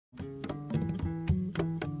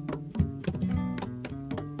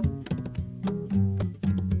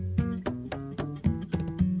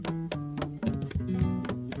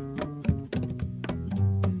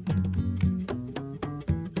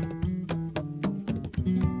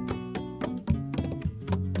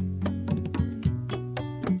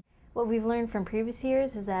What we've learned from previous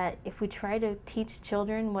years is that if we try to teach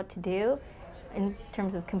children what to do in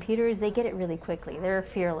terms of computers, they get it really quickly. They're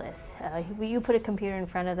fearless. You put a computer in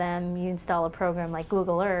front of them, you install a program like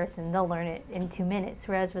Google Earth, and they'll learn it in 2 minutes.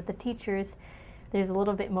 Whereas with the teachers, there's a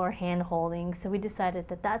little bit more hand-holding. So we decided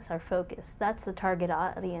that that's our focus. That's the target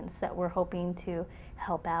audience that we're hoping to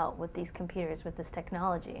help out with these computers, with this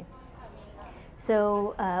technology.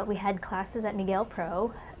 So we had classes at Miguel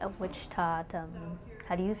Pro, which taught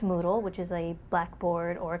how to use Moodle, which is a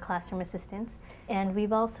Blackboard or classroom assistant. And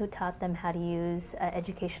we've also taught them how to use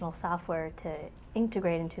educational software to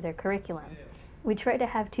integrate into their curriculum. We try to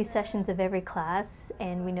have 2 sessions of every class,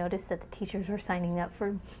 and we noticed that the teachers were signing up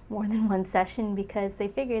for more than 1 session because they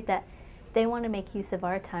figured that they want to make use of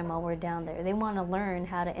our time while we're down there. They want to learn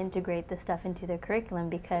how to integrate this stuff into their curriculum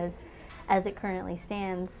because as it currently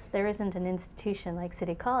stands, there isn't an institution like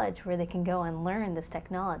City College where they can go and learn this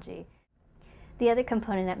technology. The other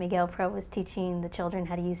component at Miguel Pro was teaching the children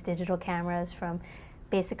how to use digital cameras, from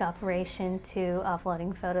basic operation to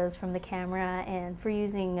offloading photos from the camera, and for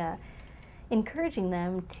encouraging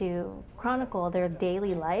them to chronicle their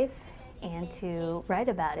daily life and to write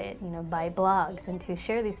about it, by blogs, and to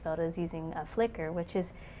share these photos using Flickr, which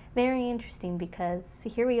is very interesting because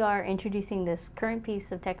here we are introducing this current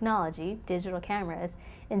piece of technology, digital cameras,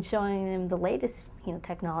 and showing them the latest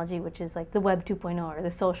technology, which is like the Web 2.0 or the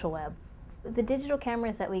social web. The digital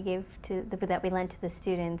cameras that we lent to the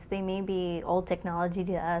students, they may be old technology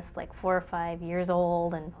to us, like 4 or 5 years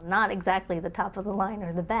old, and not exactly the top of the line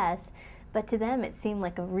or the best, but to them it seemed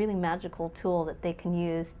like a really magical tool that they can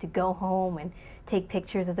use to go home and take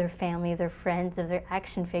pictures of their family, their friends, of their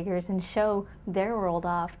action figures, and show their world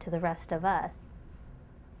off to the rest of us.